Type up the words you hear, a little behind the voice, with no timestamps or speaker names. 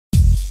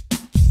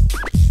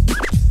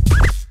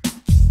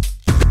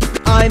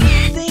I'm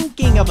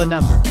thinking of a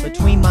number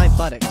between my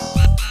buttocks.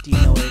 Do you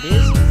know what it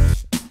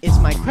is? It's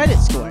my credit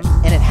score,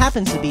 and it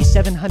happens to be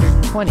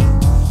 720.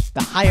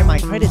 The higher my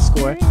credit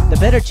score, the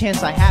better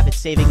chance I have at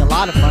saving a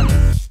lot of money.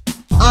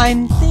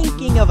 I'm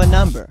thinking of a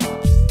number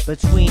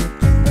between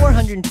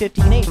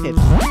 450 and 850.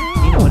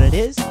 Do you know what it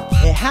is?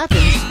 It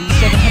happens to be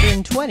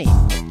 720,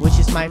 which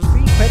is my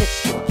free credit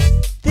score.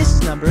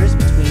 This number is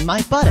between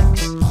my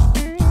buttocks.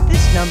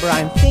 This number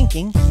I'm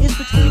thinking is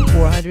between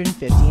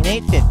 450 and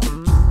 850.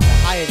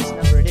 The higher this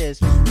number it is,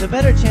 the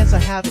better chance I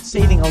have at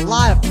saving a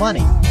lot of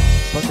money.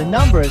 But the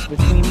number is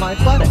between my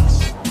buttocks.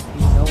 Do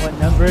you know what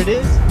number it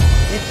is?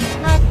 It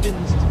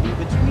happens to be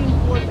between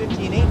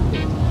 450 and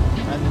 850.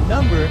 And the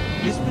number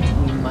is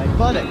between my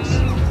buttocks.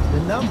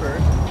 The number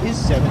is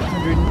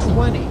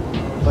 720.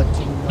 But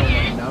do you know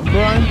what number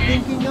I'm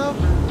thinking of?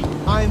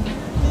 I'm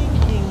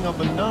thinking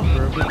of a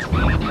number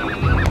between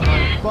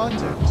my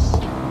buttocks.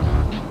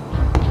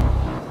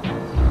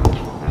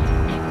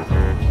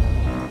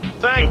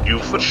 Thank you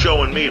for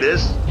showing me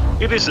this.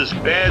 It is as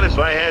bad as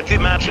I had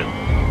imagined.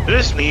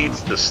 This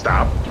needs to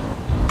stop.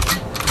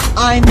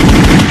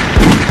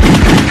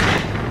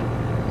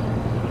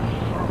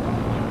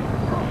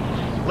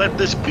 Let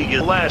this be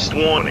your last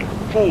warning,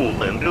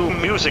 cool and new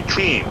music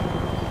team.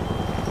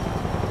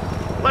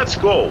 Let's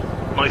go,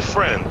 my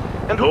friend,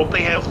 and hope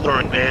they have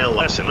learned their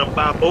lesson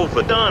about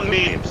overdone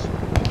memes.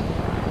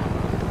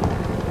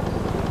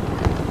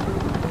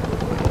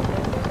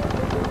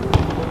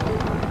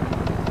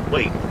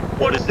 Wait,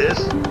 what is this?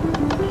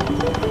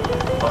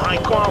 A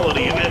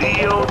high-quality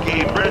video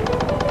game, Brett.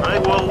 I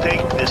will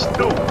take this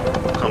too.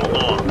 Come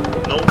along,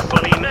 no